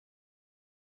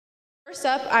First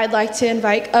up, I'd like to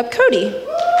invite up Cody.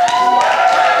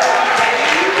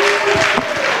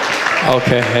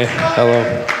 Okay, hey,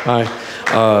 hello, hi.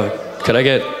 Could I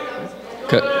get,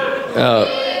 could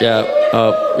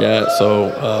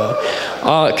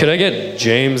I get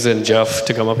James and Jeff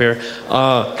to come up here?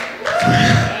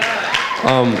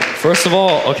 First of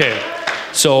all, okay,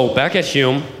 so back at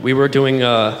Hume, we were doing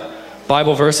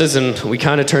Bible verses, and we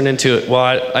kind of turned into,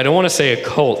 well, I don't want to say a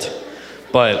cult,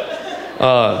 but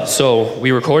so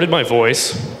we recorded my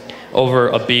voice over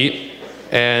a beat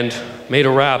and made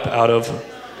a rap out of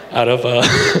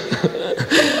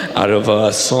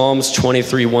Psalms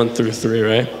 23, 1 through 3,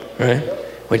 right?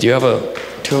 Wait, do you have a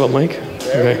mic?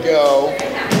 There we go.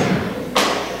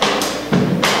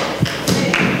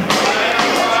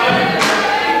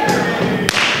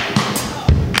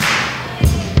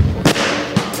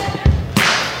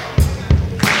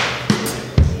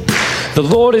 The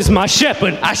Lord is my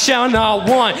shepherd, I shall not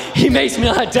want. He makes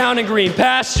me lie down in green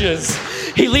pastures.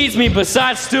 He leads me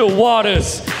beside still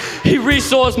waters. He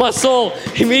restores my soul.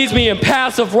 He leads me in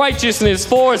paths of righteousness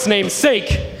for his name's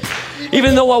sake.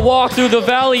 Even though I walk through the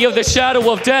valley of the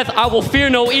shadow of death, I will fear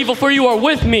no evil, for you are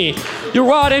with me. Your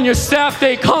rod and your staff,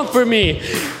 they comfort me.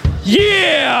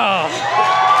 Yeah!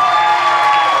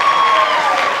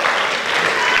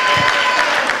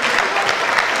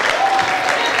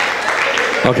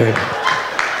 Okay.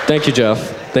 Thank you,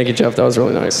 Jeff. That was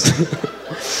really nice.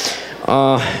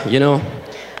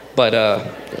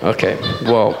 Okay,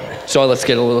 well, so let's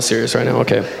get a little serious right now,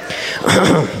 okay.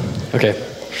 Okay,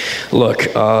 look,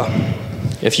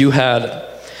 if you had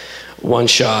one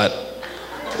shot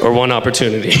or one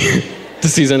opportunity to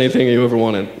seize anything you ever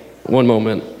wanted, one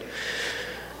moment,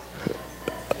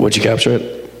 would you capture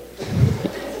it?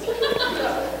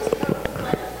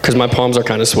 Because my palms are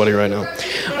kind of sweaty right now.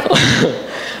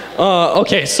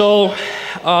 Okay, so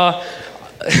I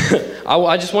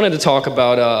just wanted to talk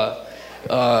about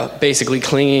basically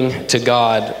clinging to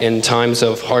God in times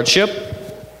of hardship.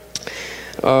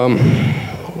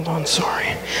 Hold on,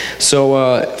 sorry. So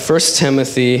 1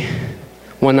 Timothy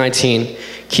 1:19,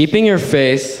 keeping your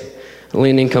faith,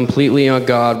 leaning completely on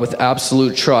God with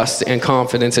absolute trust and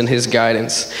confidence in his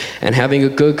guidance, and having a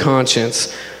good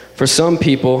conscience. For some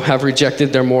people have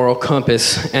rejected their moral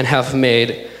compass and have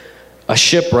made a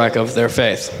shipwreck of their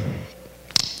faith.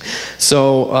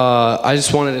 So I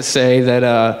just wanted to say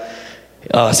that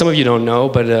some of you don't know,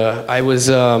 but I was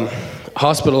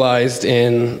hospitalized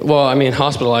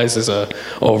hospitalized is an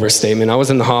overstatement. I was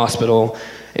in the hospital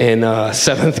in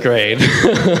 7th grade.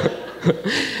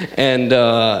 and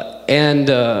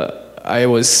I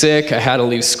was sick. I had to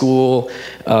leave school.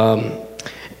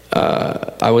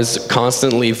 I was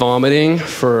constantly vomiting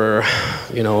for,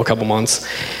 a couple months.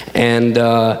 And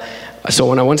so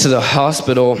when I went to the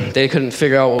hospital, they couldn't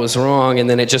figure out what was wrong, and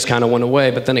then it just kind of went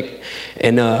away. But then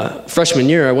in freshman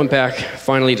year, I went back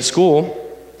finally to school,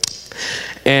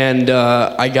 and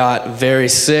I got very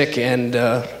sick, and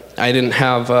I didn't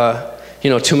have,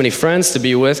 too many friends to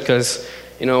be with, because,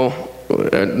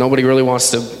 nobody really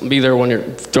wants to be there when you're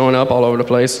throwing up all over the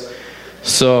place.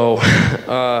 So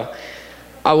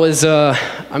I was, I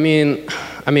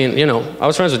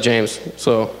was friends with James,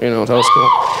 so, that was cool.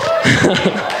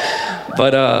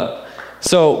 But,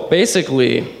 so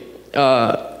basically,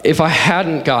 if I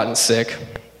hadn't gotten sick,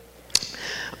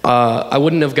 I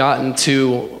wouldn't have gotten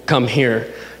to come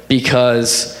here,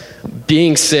 because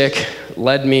being sick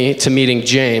led me to meeting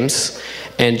James,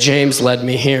 and James led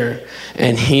me here,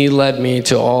 and he led me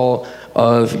to all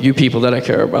of you people that I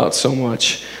care about so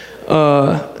much.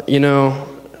 I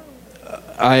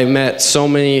met so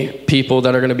many people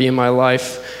that are going to be in my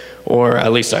life, or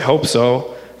at least I hope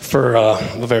so, for a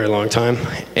very long time.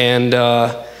 And,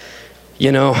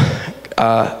 in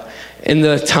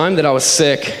the time that I was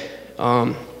sick,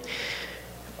 what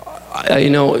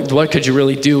could you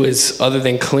really do other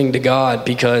than cling to God?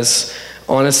 Because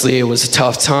honestly, it was a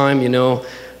tough time.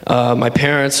 My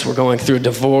parents were going through a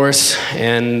divorce,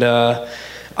 and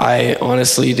I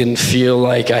honestly didn't feel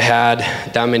like I had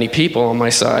that many people on my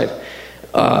side.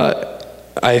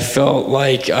 I felt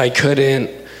like I couldn't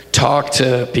talk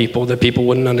to people, that people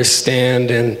wouldn't understand,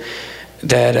 and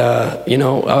that,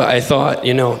 I thought,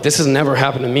 this has never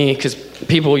happened to me, because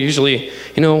people usually,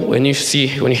 when you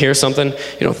hear something,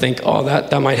 you don't think, oh,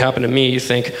 that might happen to me. You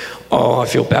think, oh, I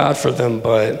feel bad for them,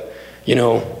 but,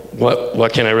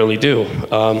 what can I really do?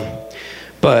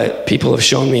 But people have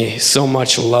shown me so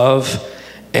much love,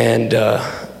 and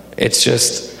I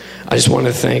just want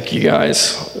to thank you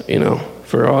guys,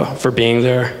 for being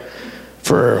there,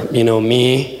 for,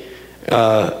 me,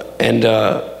 and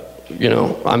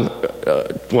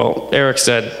well, Eric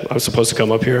said I was supposed to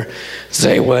come up here and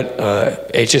say what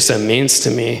HSM means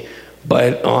to me,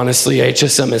 but honestly,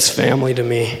 HSM is family to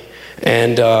me,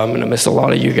 and I'm going to miss a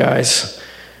lot of you guys.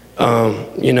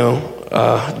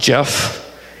 Jeff,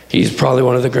 he's probably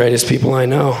one of the greatest people I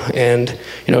know, and,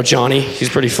 Johnny, he's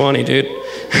pretty funny, dude.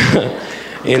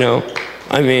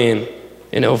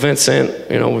 Vincent,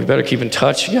 we better keep in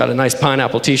touch. You got a nice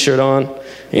pineapple t-shirt on,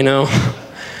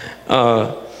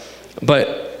 But,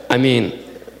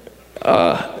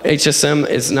 HSM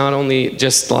is not only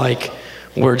just like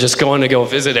we're just going to go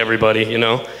visit everybody,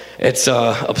 It's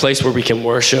a place where we can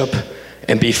worship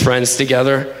and be friends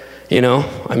together,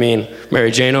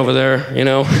 Mary Jane over there,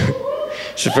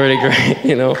 she's pretty great,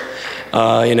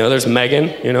 There's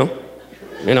Megan,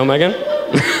 Megan?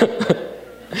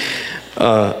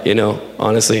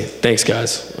 Honestly, thanks,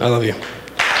 guys. I love you.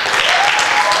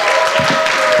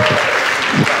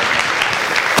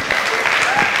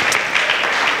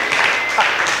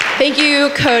 Thank you,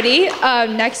 Cody.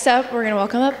 Next up, we're going to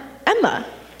welcome up Emma.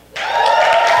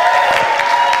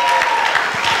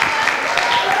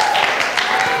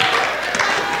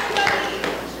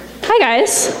 Hi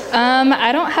guys.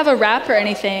 I don't have a rap or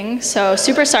anything, so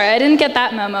super sorry. I didn't get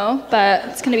that memo, but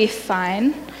it's going to be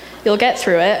fine. You'll get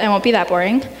through it. It won't be that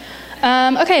boring.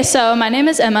 Okay, so my name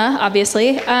is Emma,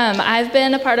 obviously. I've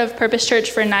been a part of Purpose Church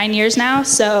for 9 years now,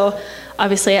 so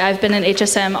obviously I've been in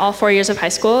HSM all 4 years of high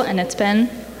school, and it's been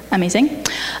amazing.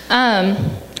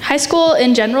 High school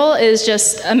in general is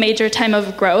just a major time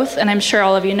of growth, and I'm sure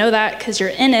all of you know that because you're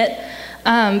in it.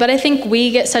 But I think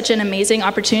we get such an amazing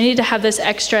opportunity to have this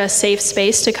extra safe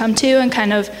space to come to and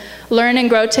kind of learn and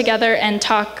grow together and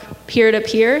talk peer to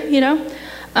peer,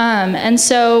 And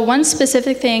so one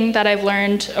specific thing that I've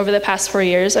learned over the past 4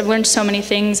 years, I've learned so many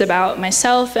things about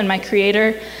myself and my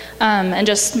Creator and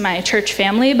just my church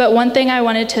family, but one thing I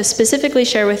wanted to specifically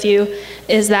share with you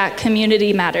is that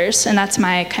community matters, and that's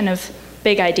my kind of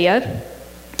big idea.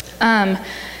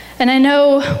 And I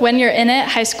know when you're in it,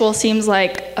 high school seems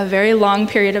like a very long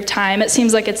period of time. It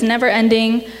seems like it's never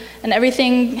ending, and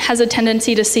everything has a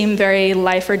tendency to seem very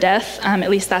life or death.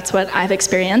 At least that's what I've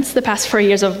experienced the past 4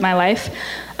 years of my life.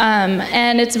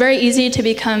 And it's very easy to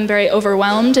become very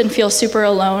overwhelmed and feel super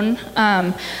alone.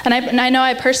 And I know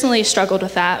I personally struggled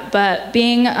with that, but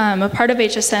being a part of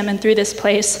HSM and through this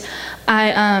place,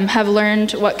 I have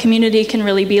learned what community can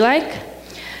really be like.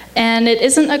 And it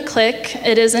isn't a clique.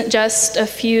 It isn't just a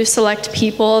few select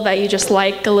people that you just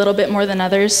like a little bit more than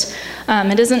others.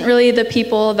 It isn't really the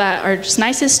people that are just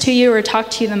nicest to you or talk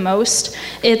to you the most.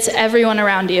 It's everyone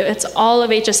around you. It's all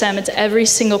of HSM. It's every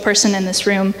single person in this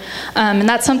room. And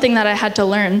that's something that I had to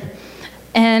learn.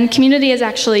 And community is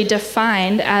actually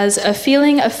defined as a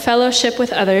feeling of fellowship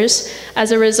with others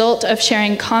as a result of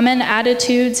sharing common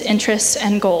attitudes, interests,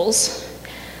 and goals.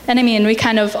 And we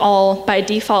kind of all, by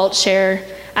default, share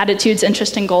attitudes,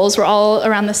 interests, and goals. We're all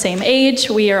around the same age.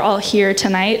 We are all here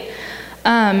tonight.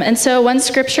 And so one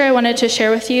scripture I wanted to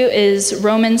share with you is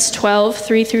Romans 12,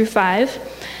 3-5.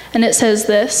 And it says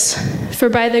this: "For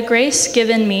by the grace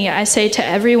given me, I say to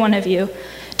every one of you,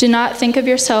 do not think of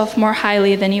yourself more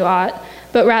highly than you ought,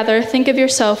 but rather think of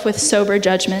yourself with sober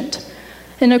judgment,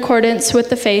 in accordance with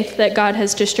the faith that God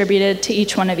has distributed to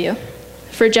each one of you.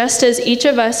 For just as each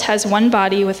of us has one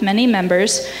body with many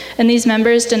members, and these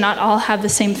members do not all have the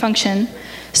same function,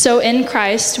 so in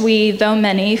Christ we, though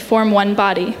many, form one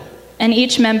body, and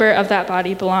each member of that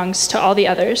body belongs to all the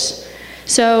others."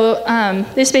 So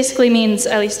this basically means,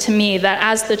 at least to me, that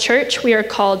as the church, we are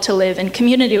called to live in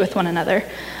community with one another.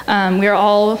 We are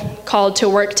all called to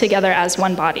work together as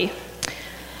one body.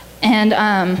 And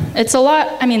it's a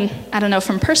lot, I don't know,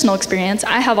 from personal experience,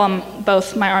 I have on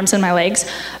both my arms and my legs,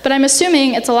 but I'm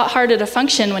assuming it's a lot harder to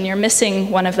function when you're missing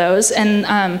one of those. And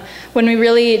when we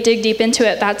really dig deep into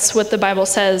it, that's what the Bible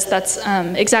says. That's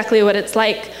exactly what it's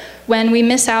like when we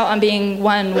miss out on being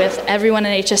one with everyone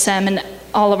in HSM and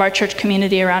all of our church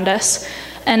community around us.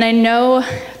 And I know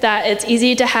that it's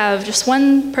easy to have just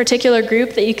one particular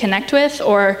group that you connect with,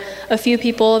 or a few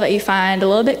people that you find a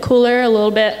little bit cooler, a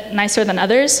little bit nicer than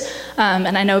others.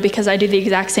 And I know because I do the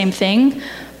exact same thing.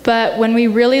 But when we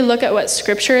really look at what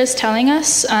Scripture is telling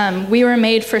us, we were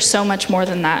made for so much more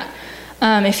than that.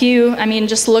 If you,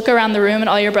 just look around the room at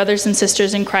all your brothers and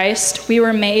sisters in Christ. We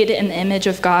were made in the image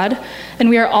of God, and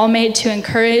we are all made to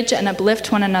encourage and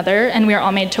uplift one another, and we are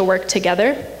all made to work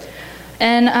together.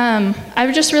 And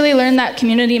I've just really learned that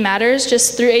community matters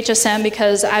just through HSM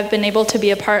because I've been able to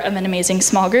be a part of an amazing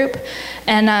small group.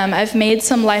 And I've made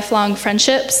some lifelong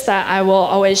friendships that I will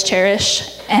always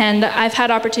cherish. And I've had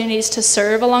opportunities to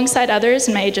serve alongside others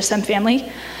in my HSM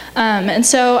family. And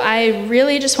so I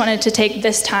really just wanted to take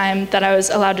this time that I was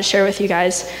allowed to share with you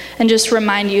guys and just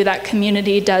remind you that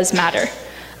community does matter.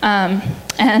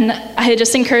 And I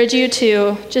just encourage you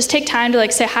to just take time to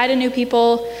like say hi to new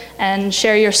people and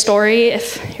share your story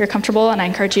if you're comfortable, and I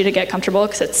encourage you to get comfortable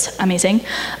because it's amazing.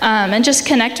 And just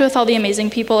connect with all the amazing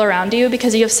people around you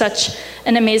because you have such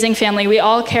an amazing family. We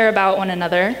all care about one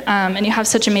another, and you have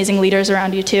such amazing leaders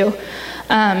around you too.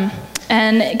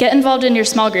 And get involved in your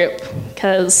small group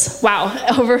because, wow,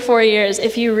 over 4 years,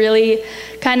 if you really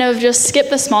kind of just skip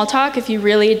the small talk, if you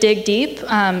really dig deep,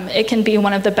 it can be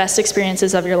one of the best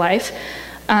experiences of your life.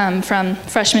 From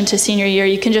freshman to senior year,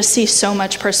 you can just see so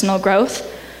much personal growth.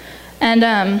 And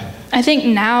I think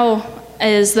now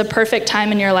is the perfect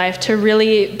time in your life to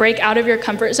really break out of your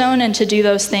comfort zone and to do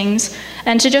those things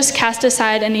and to just cast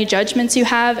aside any judgments you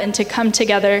have and to come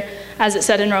together, as it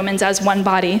said in Romans, as one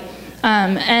body.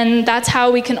 And that's how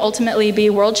we can ultimately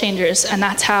be world changers, and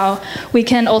that's how we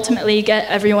can ultimately get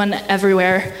everyone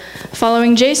everywhere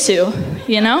following Jesu,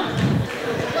 you know?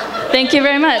 Thank you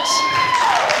very much.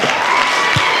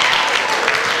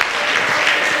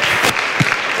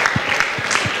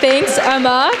 Thanks,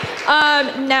 Emma.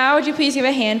 Now would you please give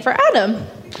a hand for Adam?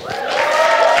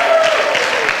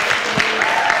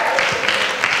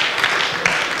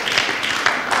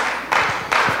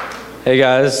 Hey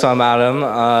guys, so I'm Adam.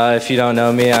 If you don't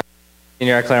know me, I'm a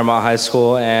senior at Claremont High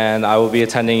School, and I will be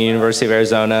attending University of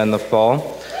Arizona in the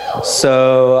fall.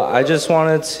 So I just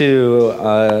wanted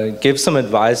to give some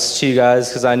advice to you guys,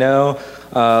 because I know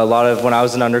a lot of when I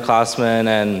was an underclassman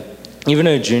and even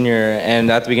a junior, and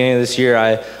at the beginning of this year,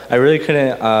 I really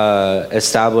couldn't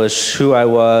establish who I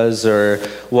was or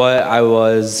what I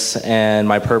was and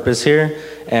my purpose here.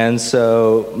 And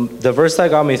so the verse that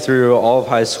got me through all of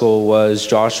high school was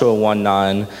Joshua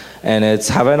 1:9, and it's,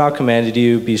 "Have I not commanded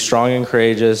you, be strong and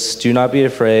courageous, do not be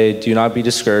afraid, do not be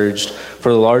discouraged,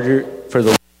 for the Lord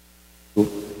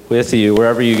with you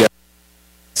wherever you go."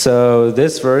 So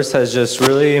this verse has just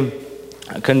really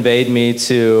conveyed me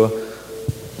to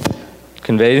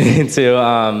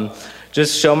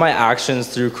just show my actions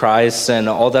through Christ and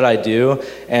all that I do.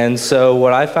 And so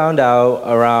what I found out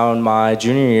around my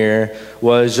junior year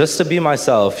was just to be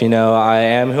myself. You know, I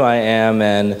am who I am,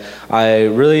 and I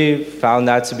really found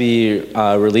that to be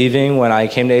relieving when I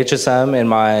came to HSM in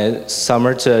my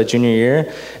summer to junior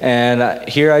year. And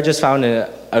here I just found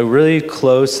a really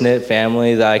close-knit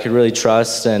family that I could really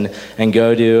trust and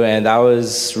go to, and that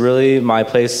was really my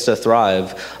place to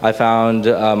thrive. I found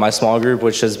my small group,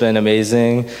 which has been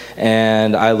amazing,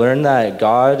 and I learned that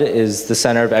God is the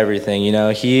center of everything. You know,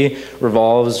 He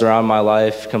revolves around my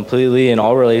life completely in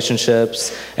all relationships,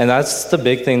 and that's the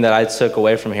big thing that I took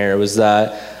away from here, was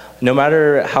that no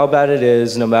matter how bad it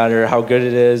is, no matter how good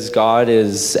it is, God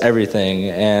is everything.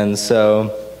 And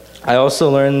so I also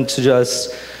learned to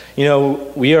just, you know,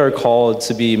 we are called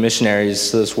to be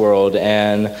missionaries to this world,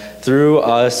 and through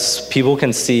us, people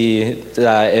can see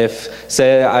that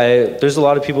there's a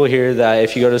lot of people here that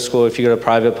if you go to school, if you go to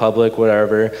private, public,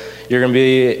 whatever, you're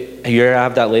gonna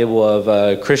have that label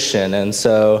of Christian, and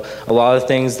so a lot of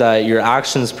things that your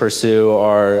actions pursue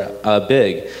are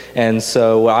big. And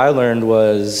so what I learned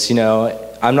was, you know,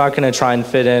 I'm not going to try and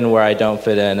fit in where I don't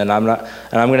fit in, and I'm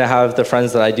going to have the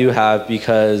friends that I do have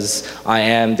because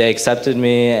they accepted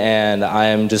me, and I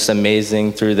am just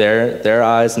amazing through their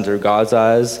eyes and through God's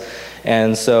eyes.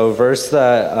 And so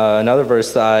another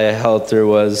verse that I held through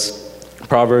was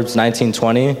Proverbs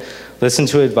 19:20. "Listen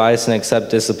to advice and accept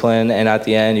discipline, and at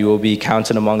the end you will be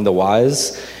counted among the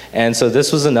wise." And so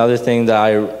this was another thing that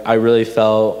I really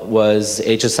felt was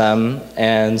HSM.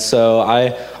 And so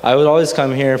I would always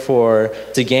come here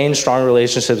to gain strong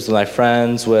relationships with my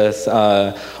friends, with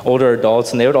older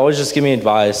adults, and they would always just give me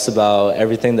advice about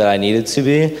everything that I needed to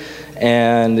be.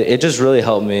 And it just really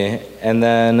helped me. And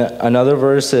then another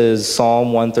verse is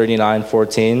Psalm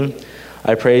 139:14.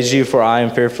 "I praise you, for I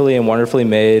am fearfully and wonderfully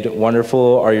made.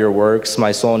 Wonderful are your works.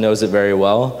 My soul knows it very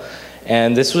well."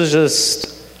 And this was just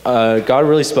God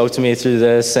really spoke to me through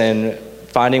this and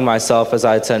finding myself, as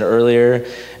I had said earlier,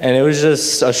 and it was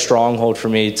just a stronghold for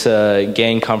me to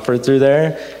gain comfort through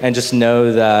there and just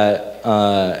know that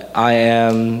I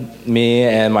am me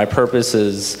and my purpose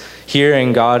is here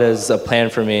and God has a plan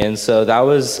for me. And so that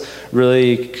was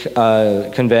really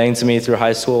conveying to me through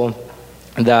high school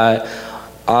that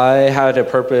I had a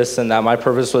purpose, and that my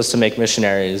purpose was to make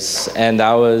missionaries, and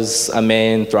that was a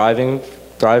main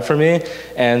thrive for me.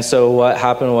 And so what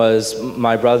happened was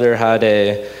my brother had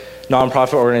a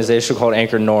nonprofit organization called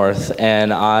Anchor North,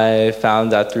 and I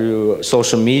found that through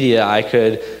social media I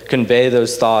could convey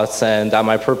those thoughts, and that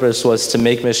my purpose was to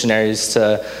make missionaries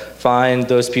to find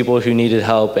those people who needed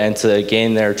help and to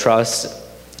gain their trust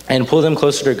and pull them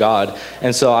closer to God.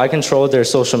 And so I controlled their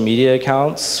social media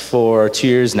accounts for 2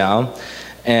 years now.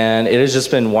 And it has just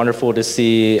been wonderful to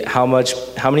see how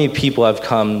many people have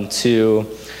come to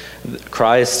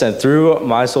Christ and through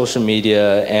my social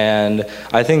media. And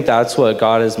I think that's what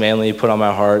God has mainly put on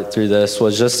my heart through this,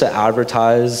 was just to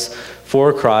advertise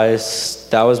for Christ.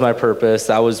 That was my purpose.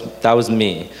 That was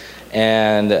me.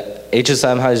 And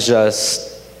HSM has just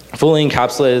fully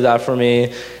encapsulated that for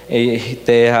me.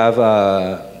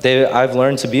 I've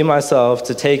learned to be myself,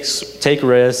 to take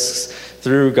risks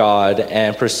through God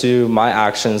and pursue my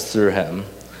actions through Him.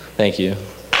 Thank you.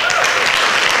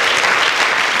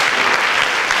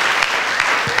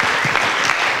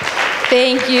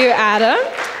 Thank you, Adam.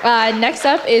 Next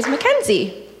up is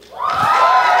Mackenzie.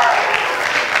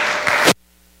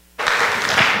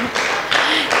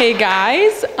 Hey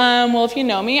guys, well, if you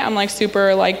know me, I'm like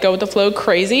super like go with the flow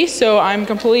crazy, so I'm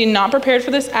completely not prepared for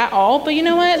this at all, but you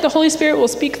know what? The Holy Spirit will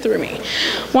speak through me.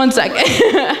 One second.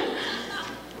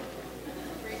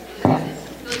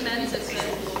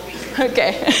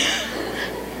 Okay.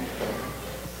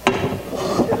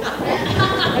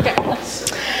 Okay.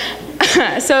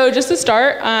 So just to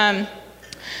start,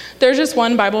 there's just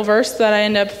one Bible verse that I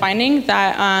ended up finding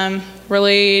that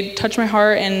really touched my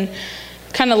heart and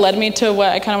kind of led me to what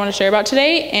I kind of want to share about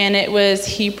today, and it was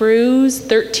Hebrews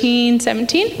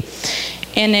 13:17,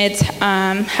 and it's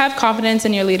have confidence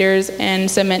in your leaders and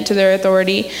submit to their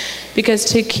authority, because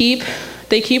they keep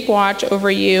watch over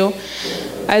you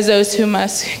as those who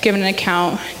must give an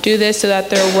account. Do this so that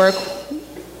their work,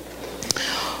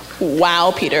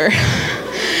 wow, Peter,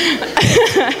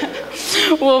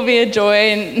 will be a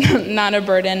joy and not a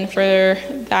burden, for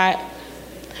that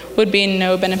would be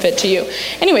no benefit to you.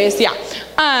 Anyways, yeah.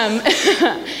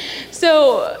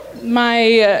 So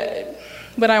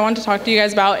what I want to talk to you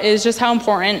guys about is just how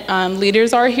important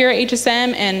leaders are here at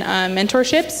HSM and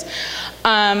mentorships.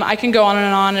 I can go on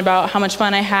and on about how much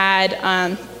fun I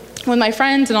had with my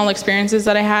friends and all the experiences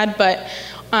that I had, but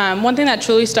one thing that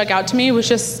truly stuck out to me was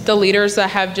just the leaders that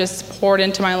have just poured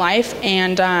into my life.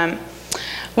 And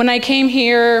when I came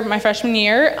here my freshman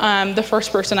year, the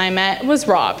first person I met was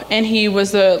Rob, and he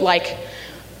was the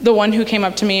one who came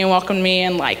up to me and welcomed me,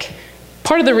 and like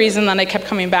part of the reason that I kept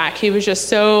coming back. He was just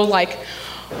so like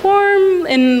warm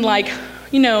and like,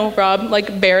 you know, Rob,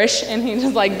 like bearish, and he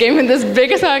just like gave me this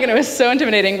biggest hug, and it was so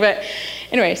intimidating. But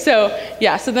anyway, so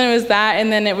yeah, so then it was that,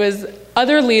 and then it was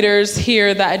other leaders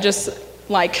here that just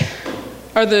like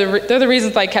they're the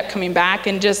reasons I kept coming back.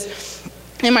 And just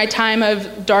in my time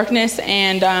of darkness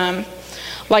and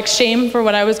like shame for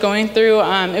what I was going through,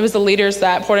 it was the leaders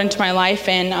that poured into my life,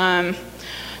 and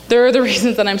they're the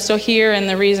reasons that I'm still here and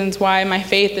the reasons why my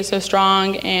faith is so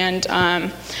strong. And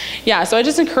yeah, so I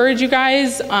just encourage you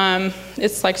guys,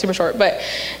 it's like super short, but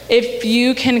if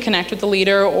you can connect with a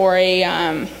leader or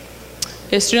a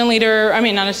student leader, I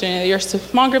mean, not a student leader, you're a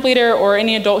small group leader or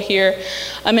any adult here,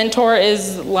 a mentor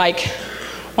is like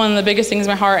one of the biggest things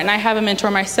in my heart. And I have a mentor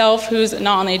myself who's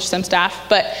not on the HSM staff,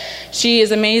 but she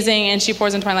is amazing and she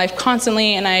pours into my life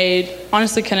constantly, and I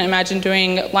honestly couldn't imagine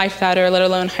doing life without her, let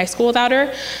alone high school without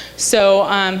her. So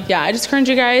yeah, I just encourage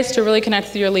you guys to really connect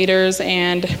with your leaders,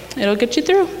 and it'll get you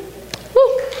through.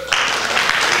 Woo!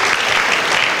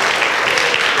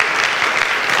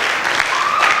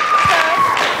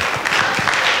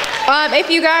 If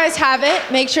you guys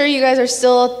haven't, make sure you guys are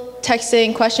still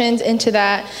texting questions into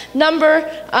that number.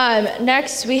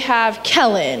 Next, we have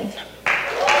Kellen.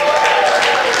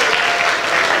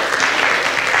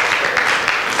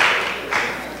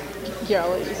 Yeah,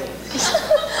 I'll let you say.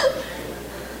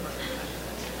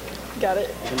 Got it.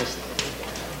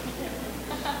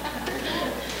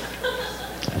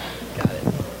 Got it.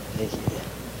 Thank you.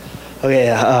 Okay,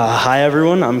 hi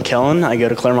everyone, I'm Kellen. I go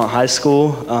to Claremont High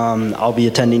School. I'll be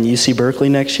attending UC Berkeley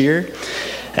next year.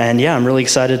 And yeah, I'm really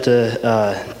excited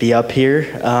to be up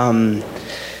here.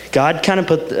 God kind of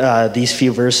put these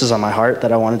few verses on my heart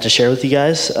that I wanted to share with you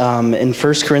guys. In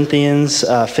 1 Corinthians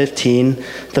 15,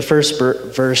 the first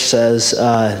verse says,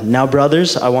 "Now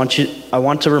brothers, I want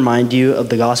to remind you of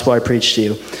the gospel I preached to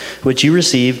you, which you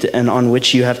received and on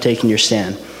which you have taken your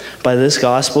stand. By this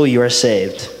gospel you are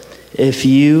saved, if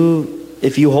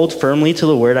you hold firmly to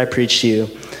the word I preached to you.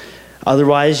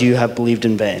 Otherwise, you have believed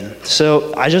in vain."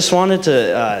 So I just wanted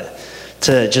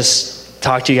to just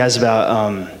talk to you guys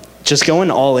about just going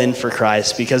all in for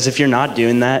Christ, because if you're not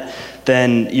doing that,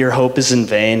 then your hope is in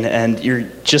vain and you're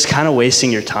just kind of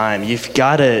wasting your time. You've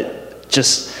got to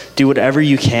just do whatever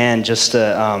you can just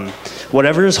to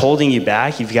whatever is holding you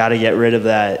back, you've got to get rid of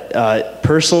that.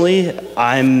 Personally,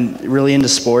 I'm really into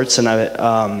sports, and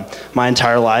my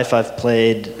entire life I've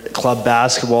played club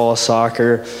basketball,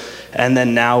 soccer, and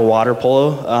then now water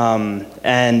polo.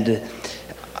 And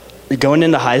going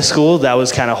into high school, that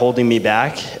was kind of holding me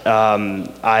back.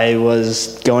 I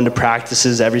was going to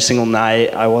practices every single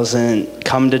night. I wasn't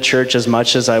coming to church as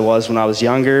much as I was when I was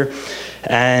younger.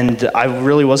 And I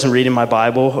really wasn't reading my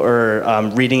Bible,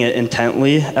 or reading it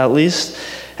intently, at least.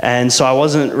 And so I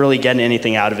wasn't really getting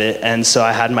anything out of it. And so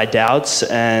I had my doubts,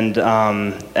 and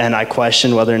I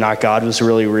questioned whether or not God was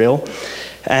really real.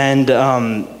 And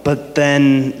but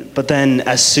then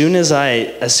as soon as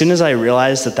I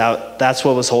realized that's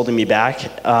what was holding me back,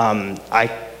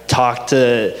 I talked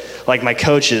to like my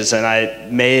coaches, and I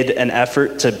made an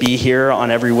effort to be here on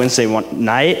every Wednesday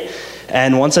night.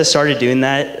 And once I started doing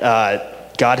that,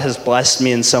 God has blessed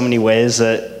me in so many ways,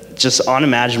 that just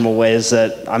unimaginable ways,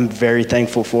 that I'm very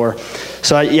thankful for.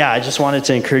 So I just wanted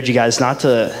to encourage you guys not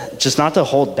to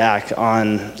hold back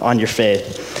on your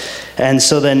faith. And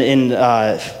so then in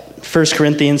 1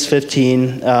 Corinthians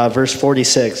 15, verse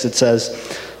 46, it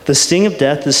says, "The sting of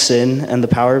death is sin, and the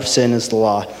power of sin is the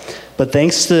law. But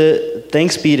thanks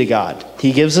be to God.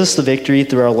 He gives us the victory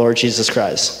through our Lord Jesus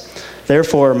Christ.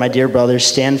 Therefore, my dear brothers,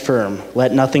 stand firm.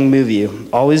 Let nothing move you.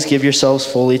 Always give yourselves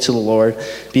fully to the Lord,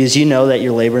 because you know that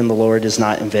your labor in the Lord is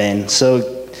not in vain." So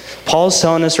Paul's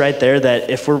telling us right there that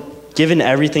if we're giving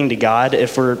everything to God,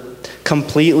 if we're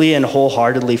completely and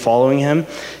wholeheartedly following him,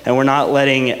 and we're not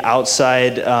letting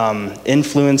outside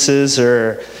influences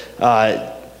or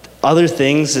other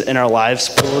things in our lives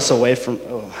pull us away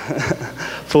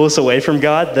from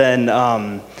God,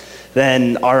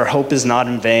 then our hope is not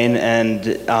in vain,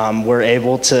 and we're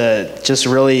able to just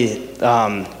really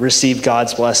receive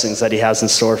God's blessings that he has in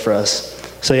store for us.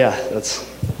 So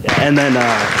and then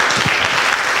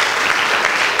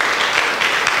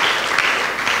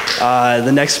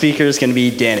the next speaker is going to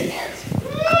be Danny.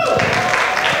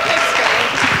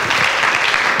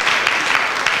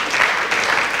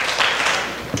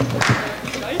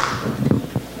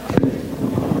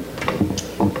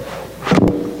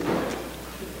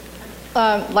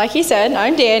 Like he said,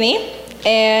 I'm Danny,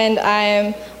 and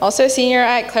I'm also a senior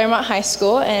at Claremont High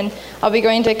School, and I'll be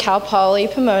going to Cal Poly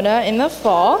Pomona in the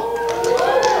fall.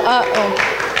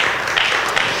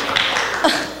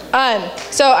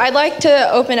 So I'd like to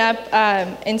open up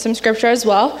in some scripture as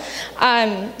well.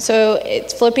 So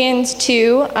it's Philippians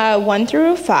 2, 1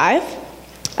 through 5.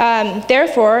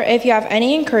 Therefore, if you have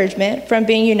any encouragement from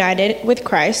being united with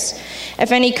Christ,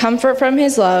 if any comfort from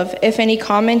his love, if any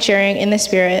common sharing in the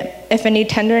Spirit, if any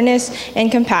tenderness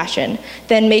and compassion,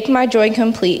 then make my joy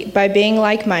complete by being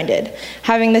like-minded,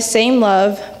 having the same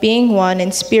love, being one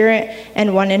in spirit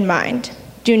and one in mind.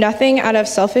 Do nothing out of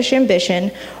selfish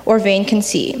ambition or vain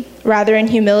conceit. Rather, in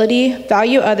humility,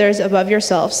 value others above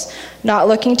yourselves, not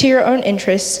looking to your own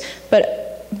interests,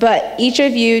 but each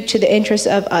of you to the interests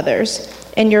of others.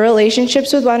 In your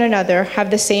relationships with one another,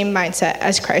 have the same mindset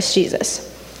as Christ Jesus.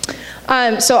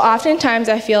 So oftentimes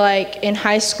I feel like in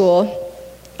high school,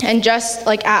 and just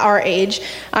like at our age,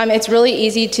 it's really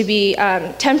easy to be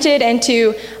tempted and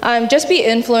to just be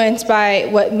influenced by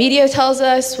what media tells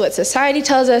us, what society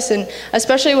tells us, and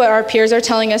especially what our peers are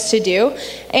telling us to do.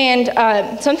 And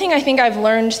something I think I've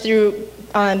learned through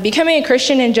becoming a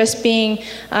Christian and just being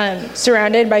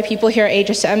surrounded by people here at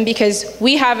HSM, because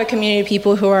we have a community of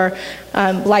people who are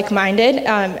like-minded,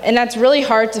 and that's really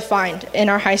hard to find in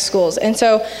our high schools. And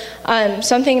so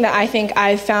something that I think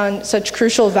I've found such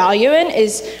crucial value in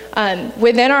is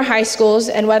within our high schools,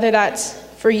 and whether that's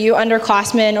for you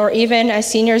underclassmen or even as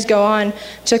seniors go on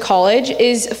to college,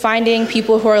 is finding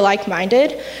people who are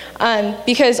like-minded.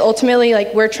 Because ultimately,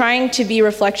 like, we're trying to be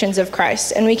reflections of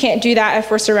Christ, and we can't do that if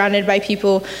we're surrounded by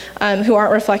people who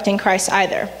aren't reflecting Christ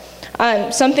either.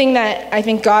 Something that I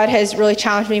think God has really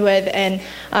challenged me with, and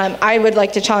I would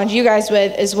like to challenge you guys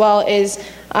with as well, is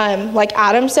like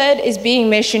Adam said, is being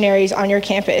missionaries on your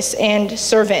campus and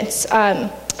servants.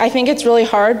 I think it's really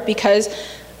hard because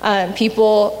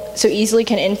people so easily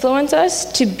can influence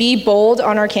us to be bold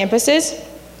on our campuses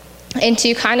and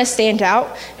to kind of stand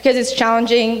out, because it's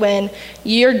challenging when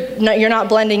you're not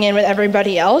blending in with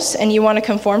everybody else and you want to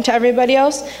conform to everybody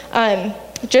else.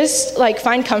 Just like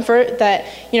find comfort that,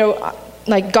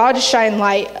 like God shined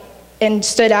light and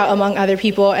stood out among other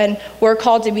people, and we're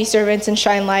called to be servants and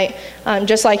shine light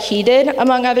just like he did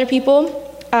among other people.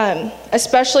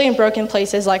 Especially in broken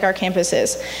places like our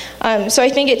campuses. So I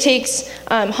think it takes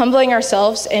humbling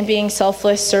ourselves and being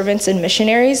selfless servants and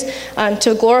missionaries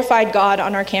to glorify God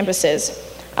on our campuses.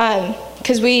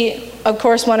 Because we, of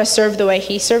course, want to serve the way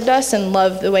he served us and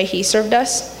love the way he served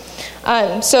us.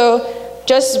 So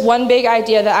just one big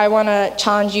idea that I want to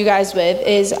challenge you guys with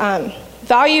is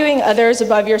valuing others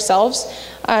above yourselves,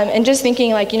 and just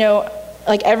thinking like,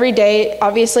 like every day,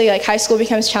 obviously like high school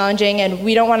becomes challenging and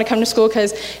we don't want to come to school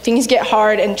because things get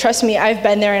hard, and trust me, I've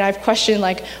been there and I've questioned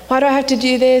like, why do I have to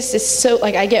do this? It's so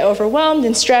like I get overwhelmed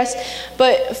and stressed.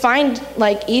 But find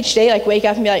like each day, like wake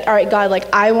up and be like, all right, God,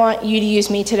 like I want you to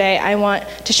use me today. I want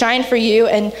to shine for you,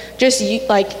 and just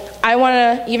like I want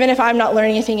to, even if I'm not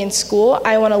learning anything in school,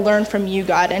 I want to learn from you,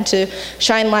 God, and to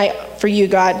shine light for you,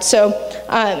 God. So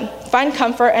find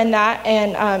comfort in that,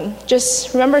 and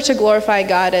just remember to glorify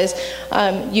God as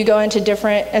you go into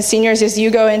as seniors, as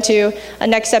you go into a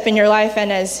next step in your life,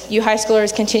 and as you high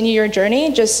schoolers continue your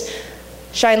journey, just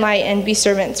shine light and be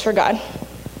servants for God.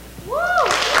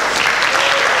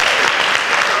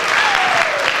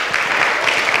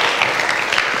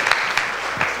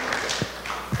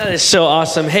 That is so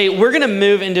awesome. Hey, we're going to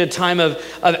move into a time of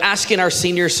asking our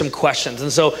seniors some questions.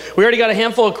 And so we already got a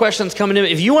handful of questions coming in.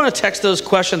 If you want to text those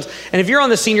questions, and if you're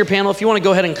on the senior panel, if you want to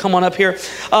go ahead and come on up here,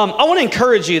 I want to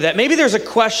encourage you that maybe there's a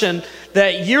question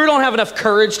that you don't have enough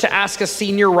courage to ask a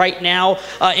senior right now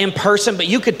in person, but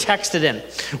you could text it in.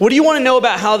 What do you want to know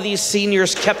about how these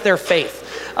seniors kept their faith?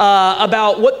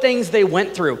 About what things they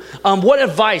went through. What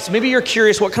advice, maybe you're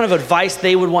curious what kind of advice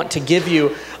they would want to give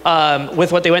you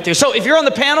with what they went through. So if you're on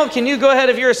the panel, can you go ahead,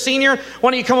 if you're a senior,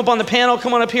 why don't you come up on the panel,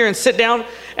 come on up here and sit down,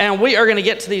 and we are going to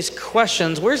get to these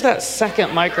questions. Where's that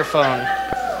second microphone?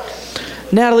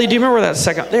 Natalie, do you remember that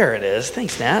second? There it is.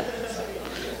 Thanks, Nat.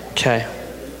 Okay.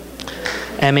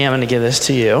 Emmy, I'm going to give this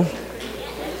to you.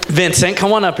 Vincent,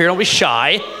 come on up here. Don't be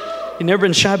shy. You've never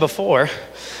been shy before.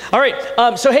 All right,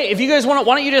 so hey, if you guys want to,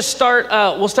 why don't you just start,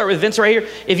 we'll start with Vincent right here.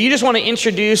 If you just want to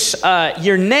introduce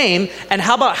your name, and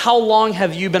how about how long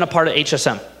have you been a part of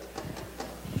HSM?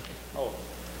 Oh,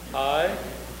 hi,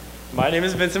 my name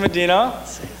is Vincent Medina.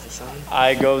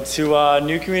 I go to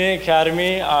New Community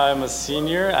Academy. I'm a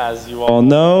senior, as you all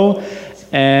know,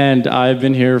 and I've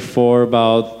been here for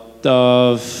about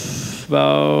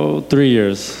 3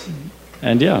 years,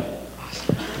 and yeah.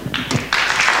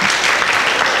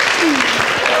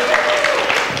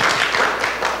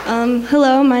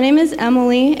 Hello, my name is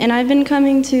Emily, and I've been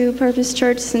coming to Purpose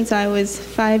Church since I was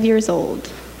 5 years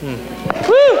old.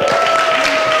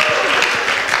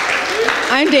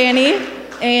 I'm Danny,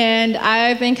 and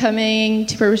I've been coming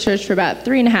to Purpose Church for about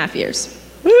 3.5 years.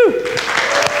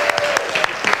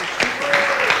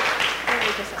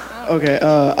 Okay,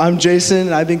 I'm Jason,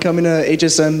 and I've been coming to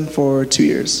HSM for 2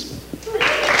 years.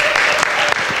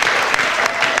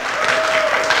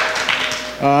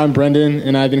 I'm Brendan,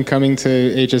 and I've been coming to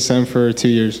HSM for 2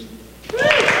 years.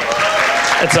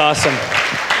 That's awesome.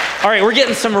 All right, we're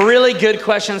getting some really good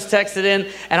questions texted in,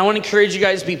 and I want to encourage you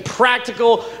guys to be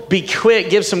practical, be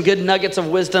quick, give some good nuggets of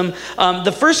wisdom.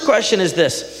 The first question is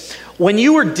this. When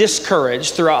you were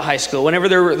discouraged throughout high school, whenever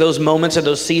there were those moments or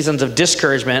those seasons of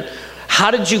discouragement, how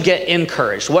did you get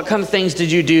encouraged? What kind of things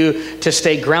did you do to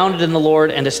stay grounded in the Lord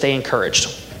and to stay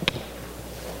encouraged?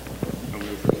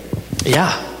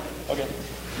 Yeah.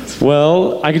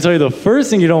 Well, I can tell you the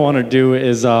first thing you don't want to do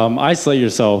is isolate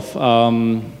yourself.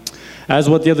 As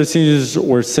what the other seniors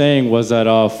were saying was that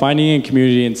finding a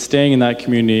community and staying in that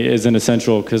community is an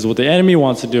essential, because what the enemy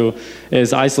wants to do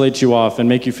is isolate you off and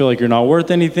make you feel like you're not worth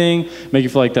anything, make you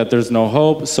feel like that there's no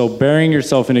hope. So burying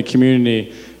yourself in a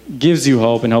community gives you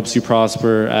hope and helps you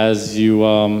prosper as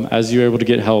you're able to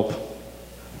get help.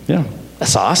 Yeah.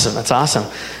 That's awesome. That's awesome.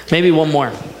 Maybe one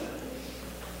more.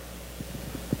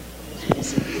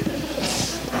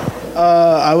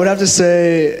 I would have to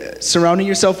say surrounding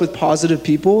yourself with positive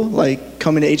people, like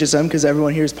coming to HSM because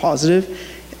everyone here is positive.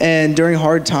 And during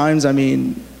hard times, I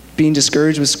mean, being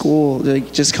discouraged with school,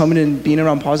 like just coming and being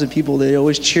around positive people, they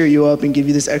always cheer you up and give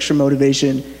you this extra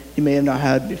motivation you may have not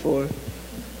had before.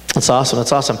 That's awesome.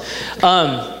 That's awesome.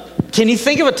 Can you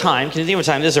think of a time, this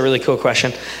is a really cool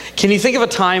question. Can you think of a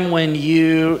time when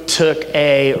you took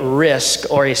a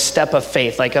risk or a step of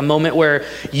faith, like a moment where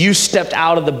you stepped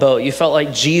out of the boat, you felt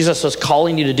like Jesus was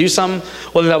calling you to do something,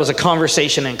 whether that was a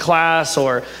conversation in class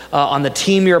or on the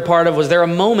team you're a part of? Was there a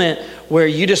moment where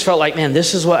you just felt like, man,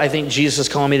 this is what I think Jesus is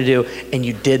calling me to do, and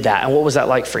you did that? And what was that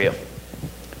like for you?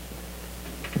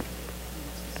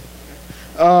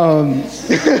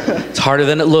 It's harder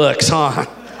than it looks, huh?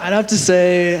 I'd have to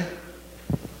say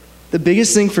the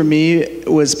biggest thing for me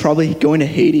was probably going to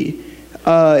Haiti.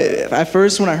 At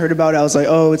first, when I heard about it, I was like,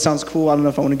 oh, it sounds cool. I don't know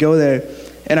if I want to go there.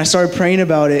 And I started praying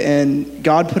about it, and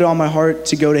God put it on my heart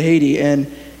to go to Haiti.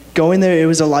 And going there, it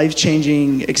was a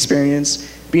life-changing experience,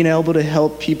 being able to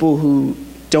help people who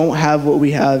don't have what we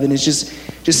have. And it's just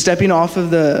stepping off of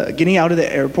getting out of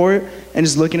the airport and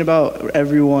just looking about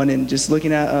everyone and just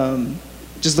looking at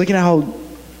how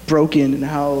broken and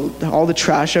how all the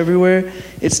trash everywhere,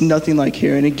 it's nothing like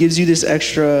here. And it gives you this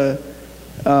extra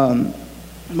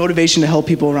motivation to help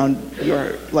people around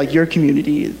your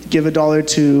community. Give $1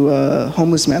 to a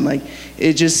homeless man. Like,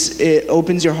 it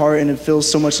opens your heart and it fills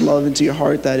so much love into your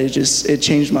heart that it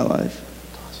changed my life.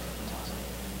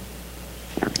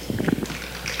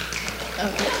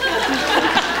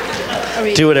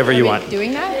 Do whatever you want.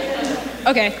 Doing that?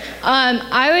 Okay.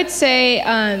 I would say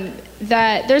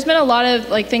that there's been a lot of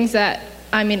things that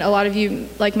a lot of you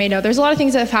may know. There's a lot of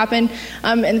things that have happened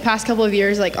in the past couple of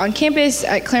years, on campus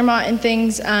at Claremont and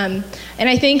things. And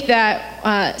I think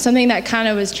that something that kind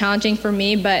of was challenging for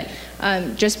me, but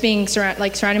just being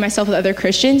surrounding myself with other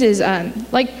Christians is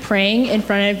praying in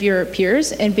front of your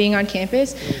peers and being on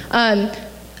campus.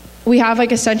 We have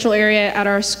a central area at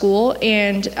our school,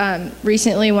 and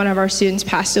recently one of our students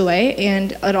passed away,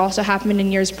 and it also happened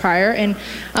in years prior. And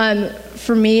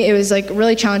for me, it was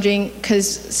really challenging because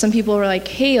some people were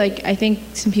hey, I think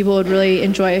some people would really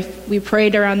enjoy if we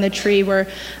prayed around the tree where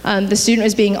the student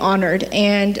was being honored.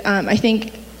 And I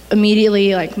think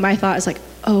immediately my thought is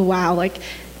oh wow,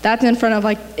 that's in front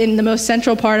of in the most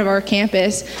central part of our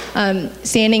campus,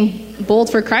 standing bold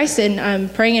for Christ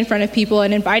and praying in front of people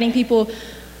and inviting people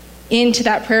into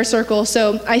that prayer circle.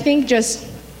 So I think just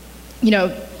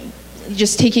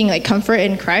taking comfort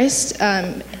in Christ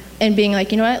and being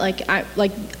you know what,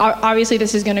 obviously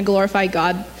this is going to glorify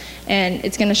God and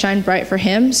it's going to shine bright for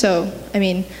Him. So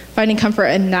finding comfort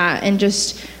in that, and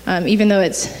just even though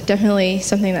it's definitely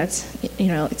something that's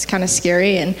it's kind of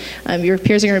scary, and your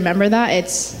peers are going to remember that,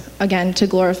 it's again to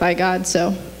glorify God.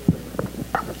 So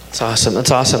that's awesome.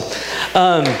 That's awesome.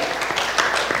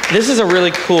 This is a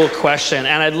really cool question,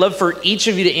 and I'd love for each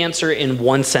of you to answer in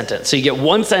one sentence. So you get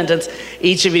one sentence,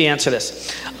 each of you to answer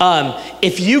this.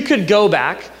 If you could go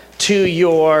back to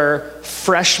your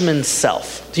freshman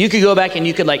self, so you could go back and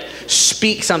you could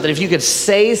speak something, if you could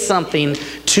say something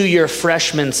to your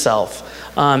freshman self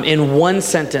in one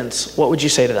sentence, what would you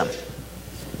say to them?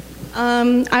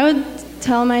 I would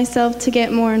tell myself to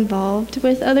get more involved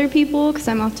with other people, because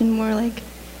I'm often more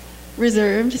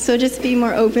reserved, so just be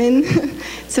more open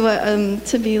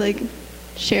to be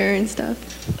share and stuff.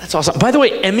 That's awesome. By the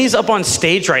way, Emmy's up on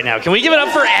stage right now. Can we give it up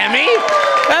for Emmy?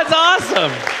 That's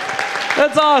awesome.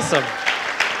 That's awesome.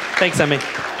 Thanks, Emmy. I'm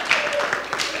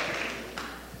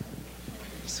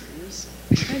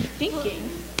thinking.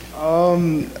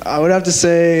 I would have to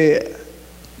say,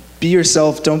 be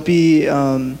yourself. Don't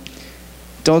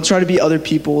try to be other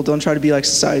people. Don't try to be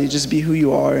society. Just be who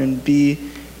you are and be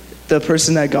the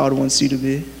person that God wants you to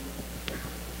be.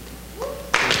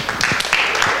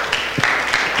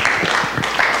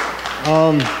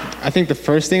 I think the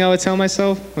first thing I would tell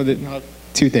myself,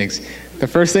 two things. The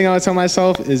first thing I would tell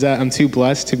myself is that I'm too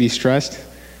blessed to be stressed.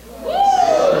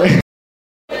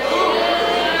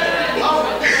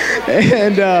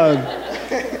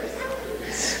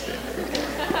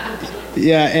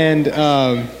 And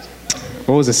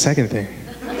what was the second thing?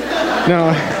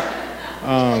 No.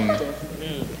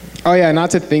 Oh yeah, not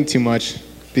to think too much,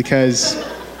 because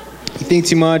if you think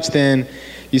too much, then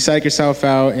you psych yourself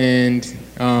out, and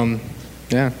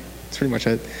yeah, that's pretty much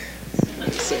it.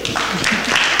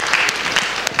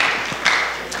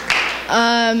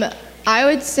 I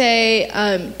would say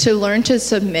to learn to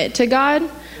submit to God,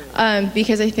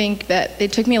 because I think that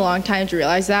it took me a long time to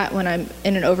realize that when I'm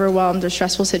in an overwhelmed or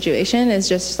stressful situation, is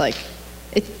just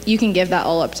you can give that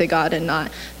all up to God and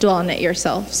not dwell on it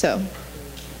yourself. So.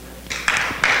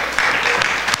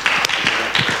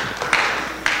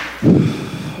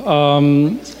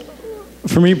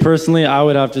 For me personally, I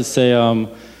would have to say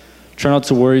try not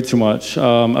to worry too much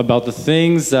about the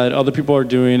things that other people are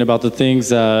doing, about the things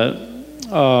that,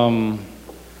 I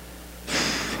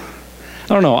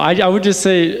don't know. I would just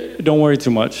say don't worry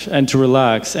too much, and to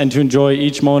relax and to enjoy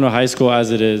each moment of high school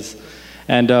as it is.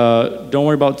 And don't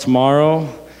worry about tomorrow,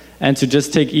 and to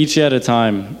just take each day at a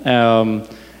time. And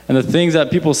the things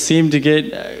that people seem to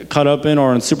get caught up in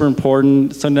or are super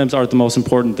important sometimes aren't the most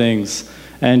important things.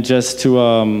 And just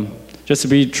to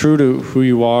be true to who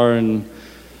you are, and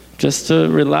just to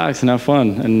relax and have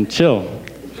fun and chill.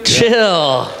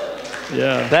 Chill.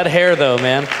 Yeah. That hair though,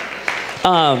 man.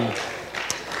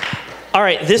 All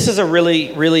right, this is a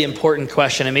really, really important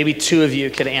question, and maybe two of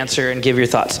you could answer and give your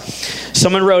thoughts.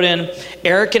 Someone wrote in,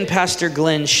 Eric and Pastor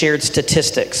Glenn shared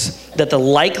statistics that the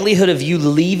likelihood of you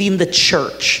leaving the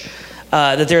church,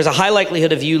 that there's a high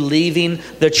likelihood of you leaving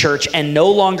the church and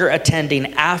no longer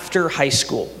attending after high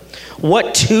school.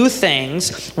 What two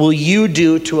things will you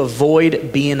do to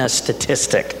avoid being a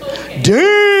statistic?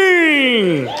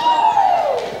 Dang!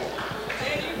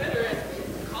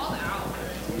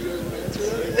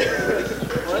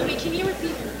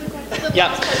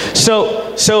 Yeah.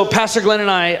 So Pastor Glenn and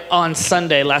I on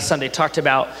last Sunday, talked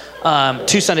about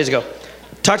 2 Sundays ago,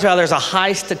 talked about there's a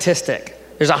high statistic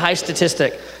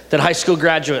that high school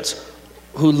graduates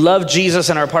who love Jesus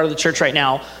and are part of the church right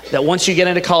now, that once you get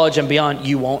into college and beyond,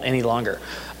 you won't any longer.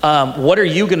 What are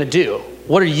you going to do?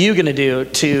 What are you going to do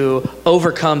to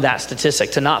overcome that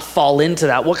statistic, to not fall into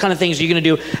that? What kind of things are you going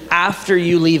to do after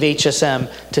you leave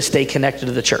HSM to stay connected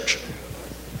to the church?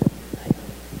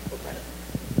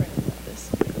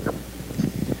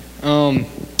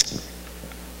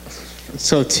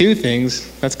 So 2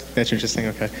 things. That's interesting.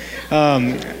 Okay.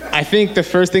 I think the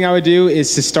first thing I would do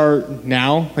is to start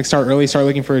now, like start early, start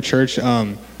looking for a church.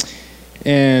 And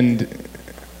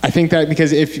I think that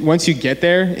because once you get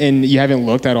there and you haven't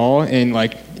looked at all, and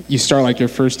like you start like your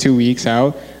first 2 weeks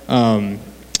out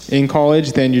in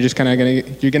college, then you're just kind of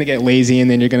gonna get lazy, and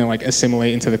then you're gonna like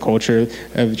assimilate into the culture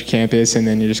of your campus, and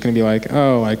then you're just gonna be like,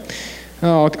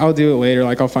 I'll do it later.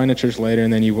 Like I'll find a church later,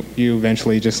 and then you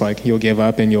eventually just like you'll give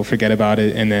up and you'll forget about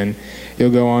it, and then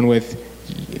you'll go on with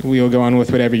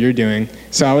whatever you're doing.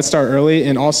 So I would start early,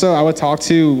 and also I would talk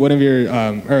to one of your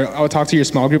I would talk to your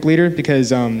small group leader,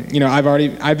 because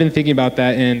I've been thinking about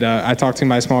that, and I talked to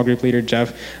my small group leader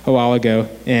Jeff a while ago,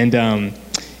 and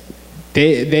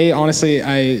they honestly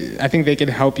I think they could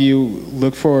help you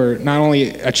look for not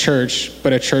only a church,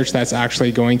 but a church that's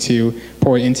actually going to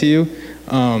pour into you.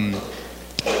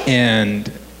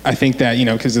 And I think that,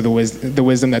 because of the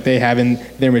wisdom that they have in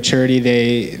their maturity,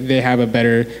 they have a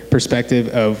better perspective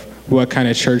of what kind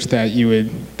of church that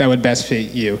would best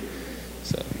fit you.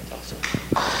 So awesome.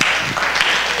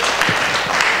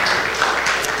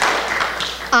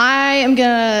 I am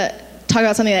gonna talk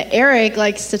about something that Eric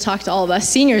likes to talk to all of us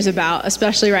seniors about,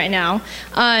 especially right now,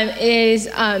 is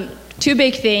 2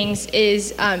 big things,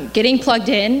 is getting plugged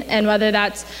in, and whether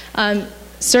that's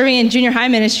serving in junior high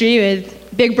ministry with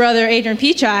big brother Adrian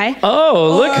Pichai.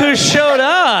 Oh, look who showed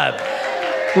up.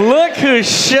 Look who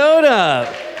showed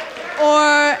up.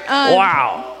 Or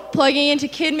wow. Plugging into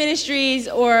kid ministries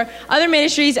or other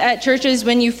ministries at churches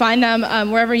when you find them,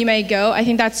 wherever you may go. I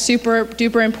think that's super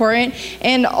duper important.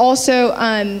 And also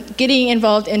getting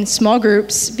involved in small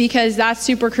groups, because that's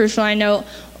super crucial. I know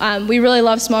we really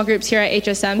love small groups here at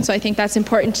HSM, so I think that's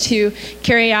important to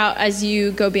carry out as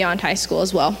you go beyond high school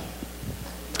as well.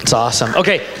 It's awesome.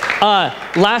 Okay,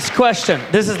 last question.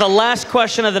 This is the last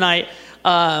question of the night.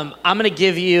 I'm going to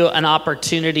give you an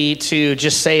opportunity to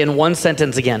just say in one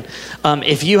sentence again.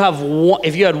 If you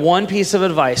had one piece of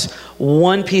advice,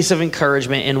 one piece of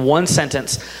encouragement in one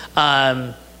sentence,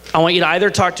 I want you to either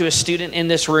talk to a student in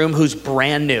this room who's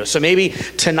brand new. So maybe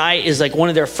tonight is like one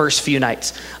of their first few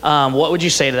nights. What would you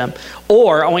say to them?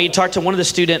 Or I want you to talk to one of the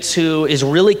students who is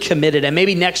really committed, and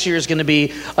maybe next year is going to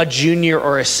be a junior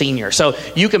or a senior. So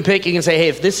you can pick, you can say, hey,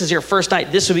 if this is your first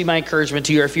night, this would be my encouragement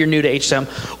to you. Or if you're new to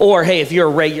HSM, or hey, if you're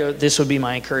a regular, this would be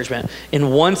my encouragement.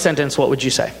 In one sentence, what would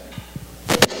you say?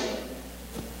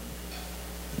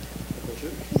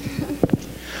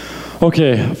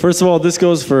 Okay, first of all, this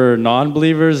goes for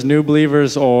non-believers, new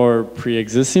believers, or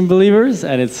pre-existing believers,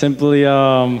 and it's simply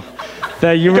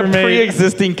that you were made...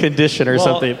 pre-existing condition or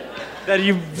something. That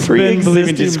you've been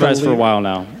believing Jesus Christ for a while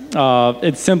now.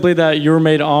 It's simply that you were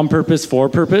made on purpose for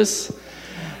purpose,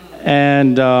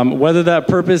 and whether that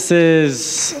purpose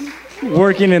is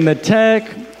working in the tech,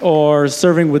 or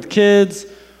serving with kids,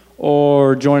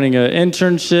 or joining an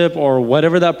internship, or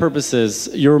whatever that purpose is,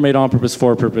 you were made on purpose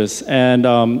for a purpose. And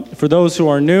for those who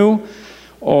are new,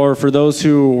 or for those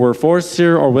who were forced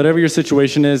here, or whatever your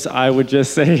situation is, I would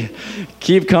just say,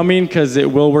 keep coming, because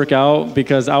it will work out.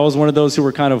 Because I was one of those who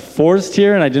were kind of forced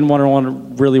here, and I didn't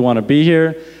really want to be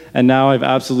here. And now I've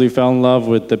absolutely fell in love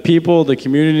with the people, the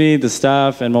community, the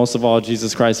staff, and most of all,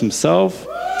 Jesus Christ himself.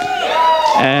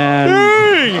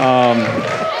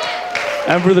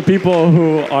 And for the people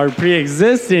who are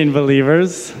pre-existing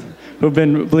believers, who've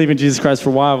been believing Jesus Christ for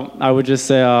a while, I would just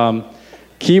say,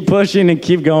 keep pushing and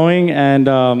keep going,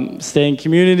 and stay in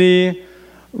community,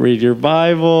 read your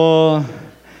Bible,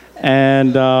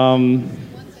 and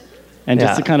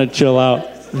just to kind of chill out.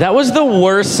 That was the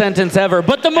worst sentence ever,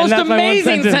 but the most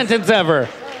amazing sentence ever.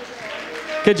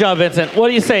 Good job, Vincent. What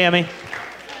do you say, Emmy?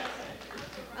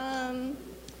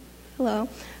 Hello.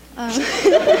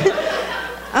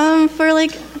 For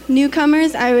like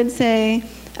newcomers, I would say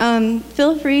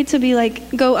feel free to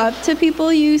go up to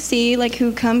people you see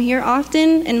who come here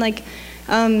often,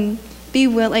 and be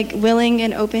willing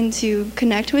and open to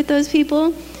connect with those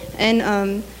people,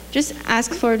 and just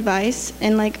ask for advice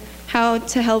and how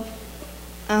to help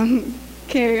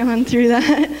carry on through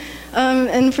that.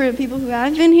 And for people who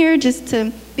have been here, just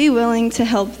to be willing to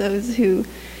help those who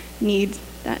need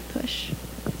that push.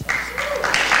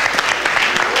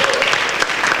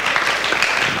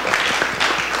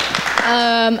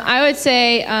 I would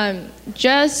say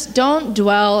just don't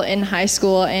dwell in high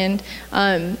school and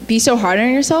be so hard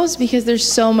on yourselves, because there's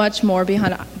so much more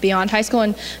beyond high school,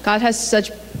 and God has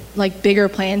such like bigger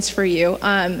plans for you.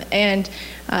 And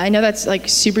I know that's like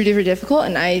super duper difficult,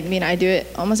 and I mean I do it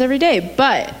almost every day,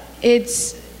 but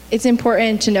it's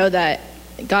important to know that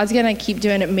God's gonna keep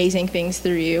doing amazing things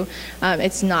through you.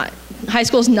 High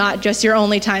school's not just your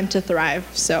only time to thrive.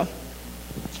 So.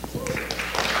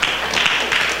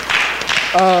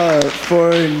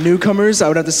 For newcomers, I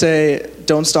would have to say,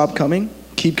 don't stop coming.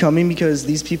 Keep coming, because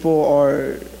these people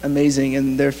are amazing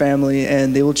and they're family,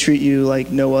 and they will treat you like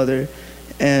no other.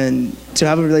 And to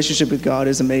have a relationship with God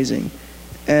is amazing.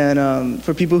 And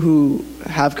for people who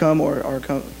have come or are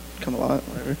come a lot,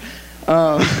 whatever,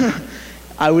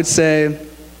 I would say,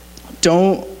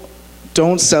 don't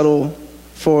settle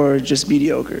for just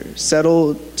mediocre.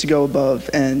 Settle to go above,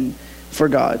 and for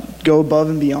God. Go above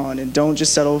and beyond, and don't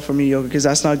just settle for mediocre, because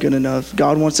that's not good enough.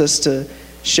 God wants us to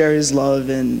share his love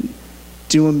and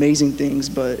do amazing things,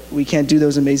 but we can't do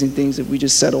those amazing things if we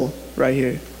just settle right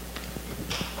here.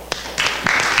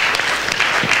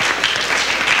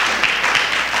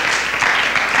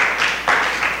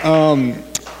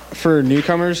 For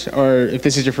newcomers, or if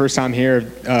this is your first time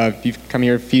here, if you've come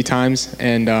here a few times,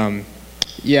 and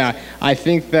yeah, I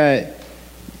think that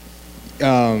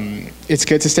it's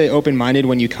good to stay open-minded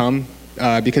when you come,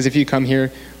 because if you come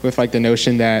here with like the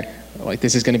notion that like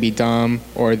this is going to be dumb,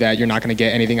 or that you're not going to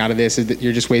get anything out of this, that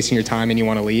you're just wasting your time and you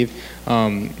want to leave,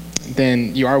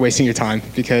 then you are wasting your time,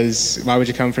 because why would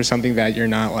you come for something that you're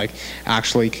not like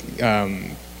actually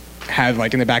have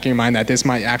like in the back of your mind that this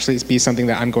might actually be something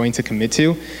that I'm going to commit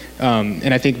to.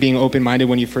 And I think being open-minded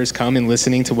when you first come and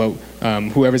listening to what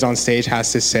whoever's on stage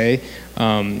has to say,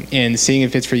 and seeing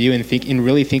if it's for you, and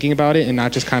really thinking about it, and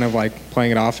not just kind of like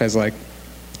playing it off as like,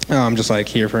 oh, I'm just like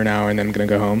here for an hour and then I'm gonna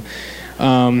go home.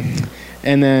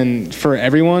 And then for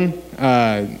everyone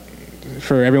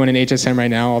in HSM right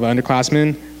now, all the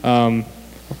underclassmen,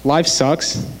 life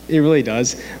sucks. It really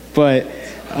does. But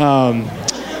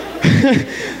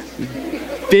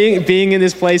being in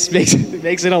this place makes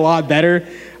it a lot better.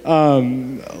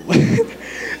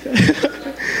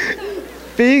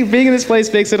 Being in this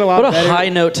place makes it a lot better. What a high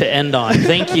note to end on.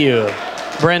 Thank you,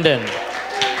 Brendan.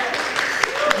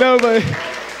 No, but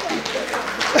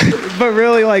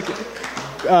really, like,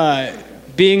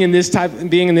 being in this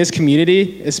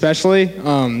community, especially,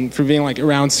 for being like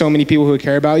around so many people who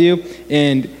care about you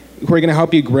and who are going to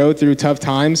help you grow through tough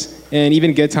times and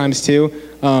even good times too.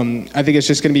 I think it's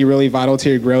just going to be really vital to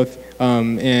your growth,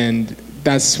 and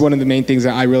that's one of the main things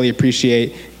that I really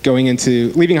appreciate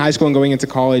leaving high school and going into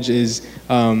college is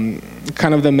kind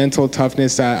of the mental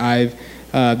toughness that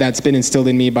that's been instilled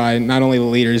in me by not only the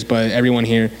leaders but everyone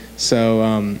here.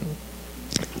 So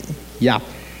yeah.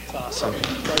 That's awesome.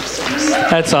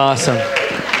 That's awesome.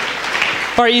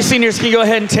 All right, you seniors can go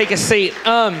ahead and take a seat.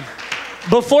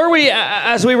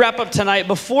 As we wrap up tonight,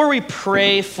 before we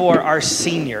pray for our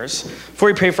seniors,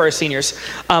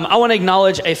 I want to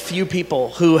acknowledge a few people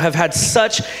who have had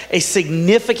such a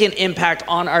significant impact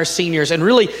on our seniors and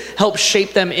really help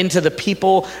shape them into the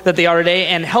people that they are today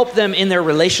and help them in their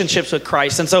relationships with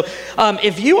Christ. And so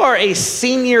if you are a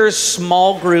senior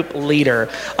small group leader,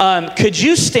 could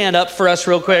you stand up for us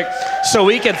real quick so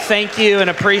we can thank you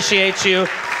and appreciate you?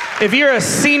 If you're a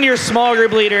senior small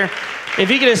group leader, if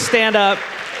you could just stand up.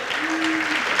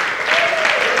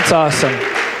 It's awesome.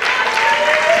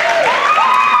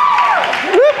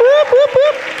 Whoop, whoop, whoop,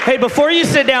 whoop. Hey, before you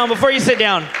sit down,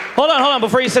 hold on,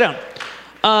 before you sit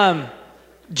down.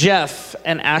 Jeff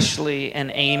and Ashley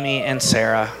and Amy and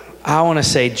Sarah, I want to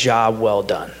say job well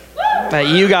done. That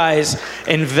you guys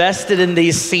invested in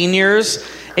these seniors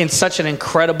in such an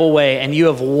incredible way, and you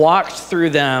have walked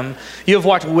with them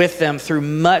through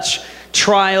much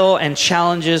trial and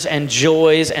challenges and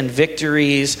joys and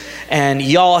victories, and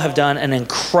y'all have done an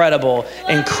incredible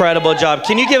job.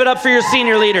 Can you give it up for your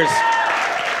senior leaders?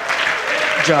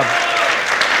 Good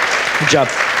job.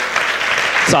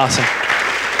 It's awesome.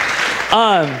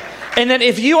 And then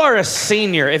if you are a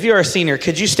senior,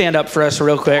 could you stand up for us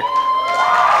real quick?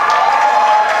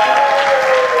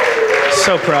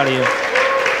 So proud of you.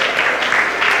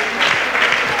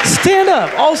 Stand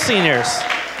up, all seniors.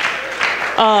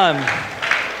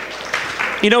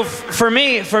 For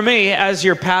me, as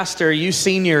your pastor, you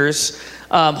seniors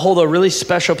hold a really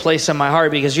special place in my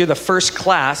heart because you're the first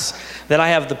class that I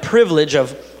have the privilege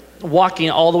of walking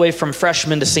all the way from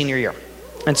freshman to senior year.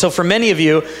 And so for many of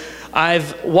you,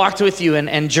 I've walked with you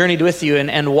and journeyed with you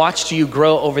and watched you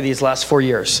grow over these last 4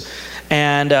 years.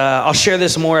 And I'll share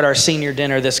this more at our senior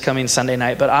dinner this coming Sunday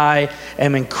night, but I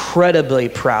am incredibly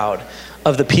proud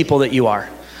of the people that you are.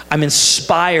 I'm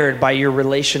inspired by your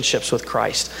relationships with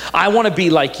Christ. I want to be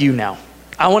like you now.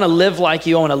 I want to live like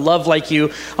you. I want to love like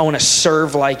you. I want to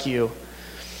serve like you.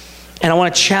 And I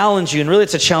want to challenge you, and really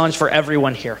it's a challenge for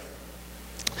everyone here.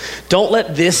 Don't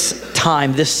let this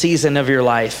time, this season of your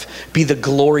life be the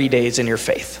glory days in your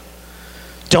faith.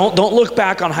 Don't look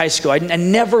back on high school. I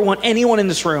never want anyone in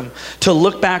this room to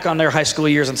look back on their high school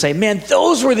years and say, man,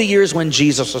 those were the years when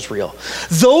Jesus was real.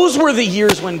 Those were the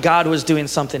years when God was doing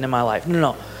something in my life.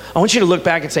 No. I want you to look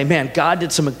back and say, man, God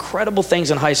did some incredible things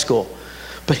in high school,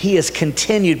 but he has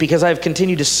continued because I've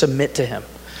continued to submit to him,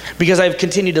 because I've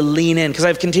continued to lean in, because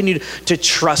I've continued to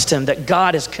trust him, that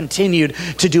God has continued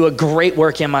to do a great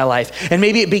work in my life. And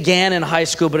maybe it began in high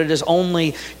school, but it has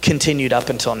only continued up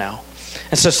until now.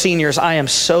 And so seniors, I am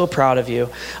so proud of you.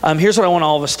 Here's what I want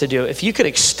all of us to do. If you could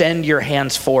extend your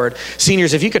hands forward.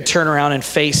 Seniors, if you could turn around and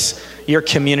face your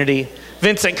community.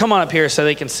 Vincent, come on up here so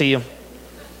they can see you.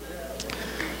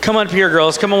 Come on up here,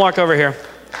 girls. Come and walk over here.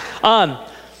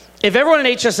 If everyone in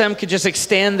HSM could just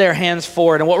extend their hands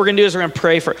forward, and what we're gonna do is we're gonna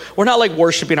pray for, we're not like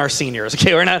worshiping our seniors,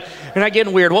 okay? We're not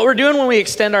getting weird. What we're doing when we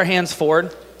extend our hands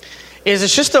forward is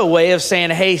it's just a way of saying,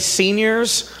 hey,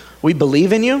 seniors, we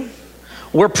believe in you.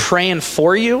 We're praying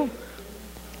for you.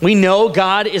 We know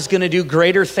God is gonna do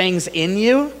greater things in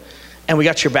you, and we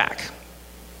got your back.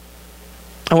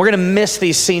 And we're gonna miss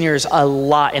these seniors a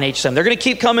lot in HSM. They're gonna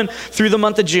keep coming through the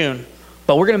month of June,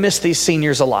 but we're gonna miss these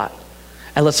seniors a lot.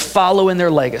 And let's follow in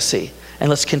their legacy, and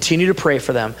let's continue to pray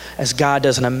for them as God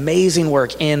does an amazing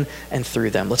work in and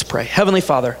through them. Let's pray. Heavenly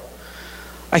Father,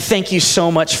 I thank you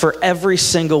so much for every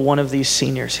single one of these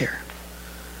seniors here.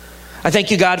 I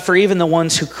thank you, God, for even the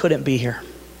ones who couldn't be here.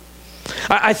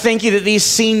 I thank you that these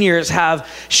seniors have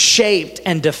shaped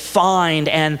and defined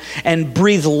and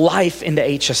breathed life into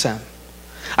HSM.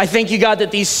 I thank you, God,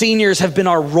 that these seniors have been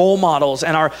our role models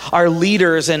and our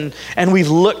leaders, and we've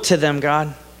looked to them,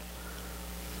 God.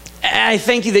 I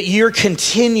thank you that you're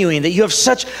continuing, that you have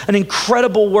such an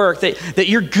incredible work, that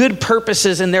your good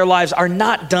purposes in their lives are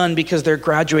not done because they're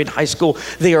graduating high school.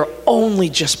 They are only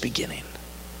just beginning.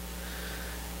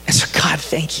 And so, God,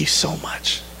 thank you so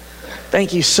much.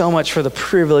 Thank you so much for the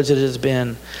privilege it has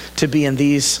been to be in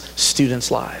these students'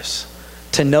 lives,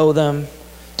 to know them,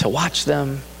 to watch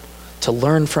them, to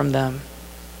learn from them.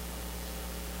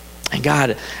 And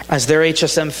God, as their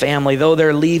HSM family, though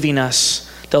they're leaving us,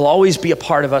 they'll always be a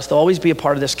part of us. They'll always be a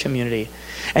part of this community.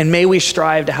 And may we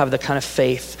strive to have the kind of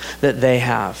faith that they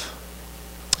have.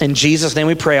 In Jesus' name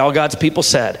we pray. All God's people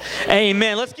said,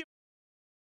 amen. Let's give